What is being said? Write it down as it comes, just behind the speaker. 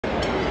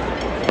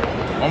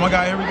Oh my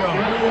God, here we go.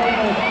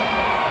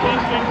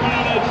 Princeton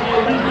College, the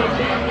original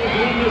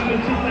champions, won this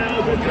in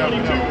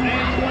 2022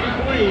 and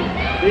 23.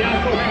 They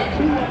also have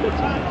 2 of the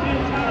top 10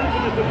 times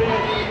in this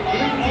event.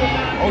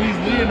 Oh, he's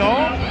leading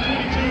off?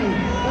 22,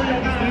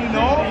 He's leading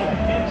off?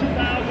 in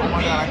 2000. Oh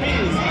my God, I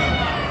can't even see him.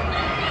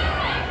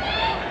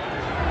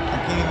 I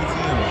can't even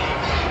see him.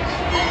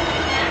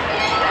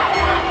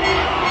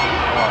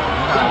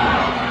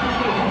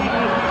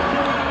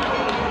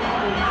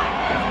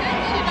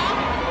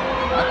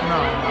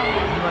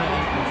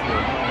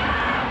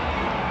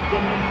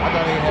 I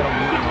thought they had him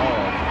leading off.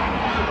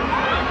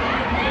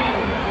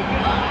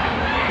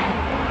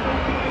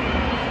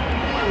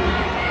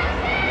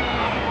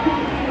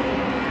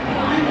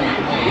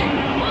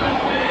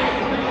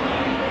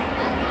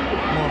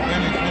 Come on,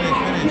 finish.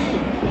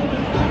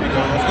 There we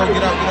go. Let's go.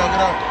 Get up.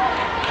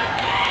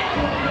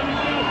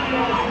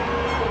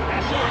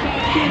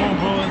 Come on,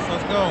 Bullis.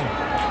 Let's go.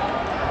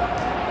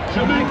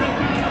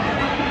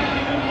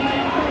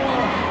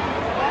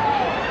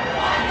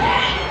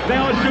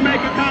 Now it's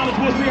Jamaica College.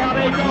 We'll see how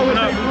they go.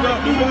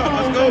 Move up.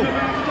 Let's go.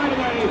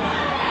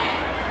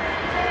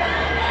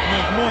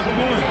 Come on. Come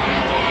on.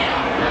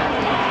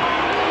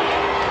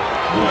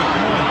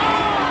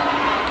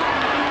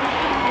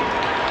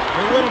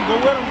 Go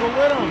with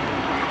him.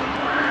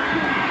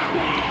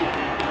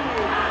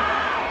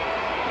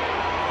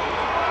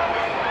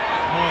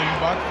 Come on,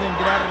 box him.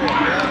 Get out of there.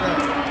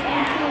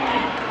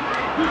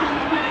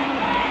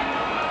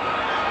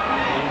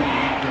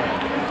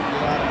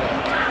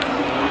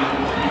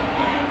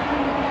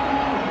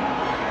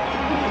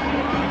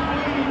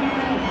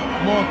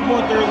 Come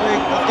on, third leg.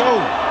 Let's go.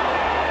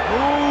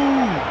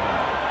 Ooh.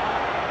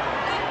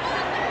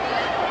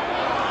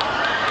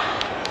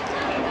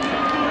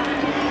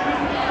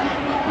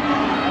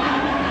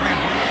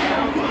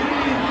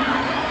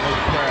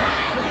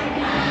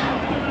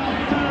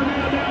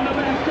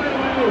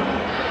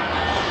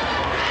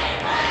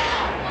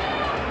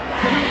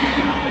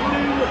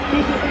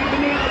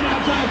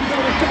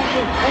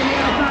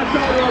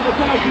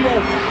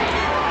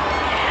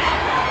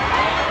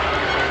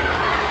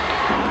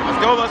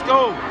 Let's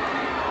go. Come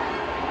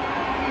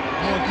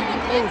on, keep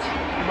it close.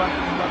 He's about to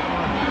run.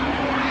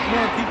 Come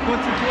on, keep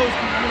Quincy close.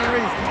 Keep him in the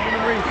race.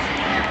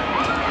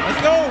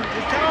 Let's go.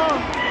 It's Tom.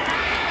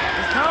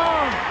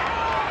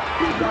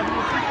 You're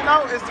freaking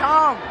out. It's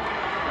Tom.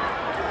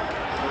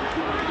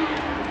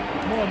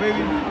 Come on,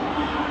 baby.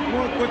 Come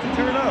on, Quincy,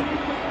 turn up.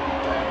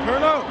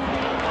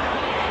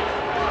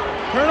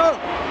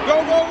 Go.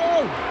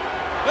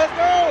 Let's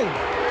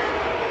go.